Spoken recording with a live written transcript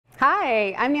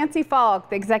Hi, I'm Nancy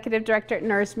Falk, the Executive Director at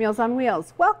Nourish Meals on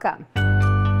Wheels. Welcome.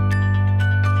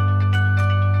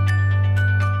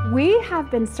 We have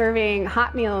been serving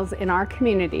hot meals in our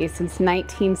community since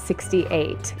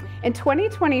 1968. In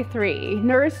 2023,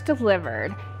 Nourish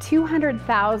delivered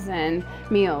 200,000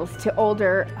 meals to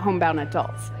older homebound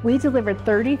adults. We delivered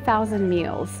 30,000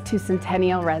 meals to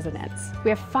Centennial residents. We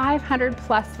have 500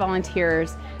 plus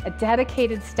volunteers, a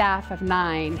dedicated staff of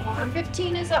 9. Number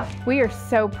 15 is up. We are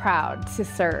so proud to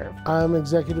serve. I'm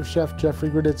Executive Chef Jeffrey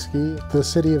Graditsky. The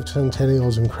City of Centennial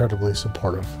is incredibly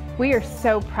supportive. We are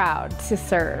so proud to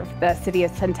serve the City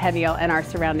of Centennial and our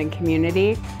surrounding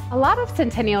community. A lot of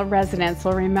Centennial residents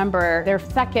will remember their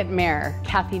second mayor,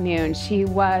 Kathy Noon. She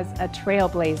was a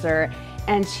trailblazer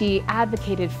and she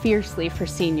advocated fiercely for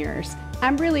seniors.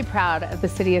 I'm really proud of the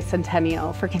City of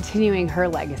Centennial for continuing her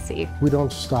legacy. We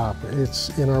don't stop.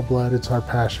 It's in our blood, it's our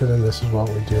passion, and this is what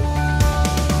we do.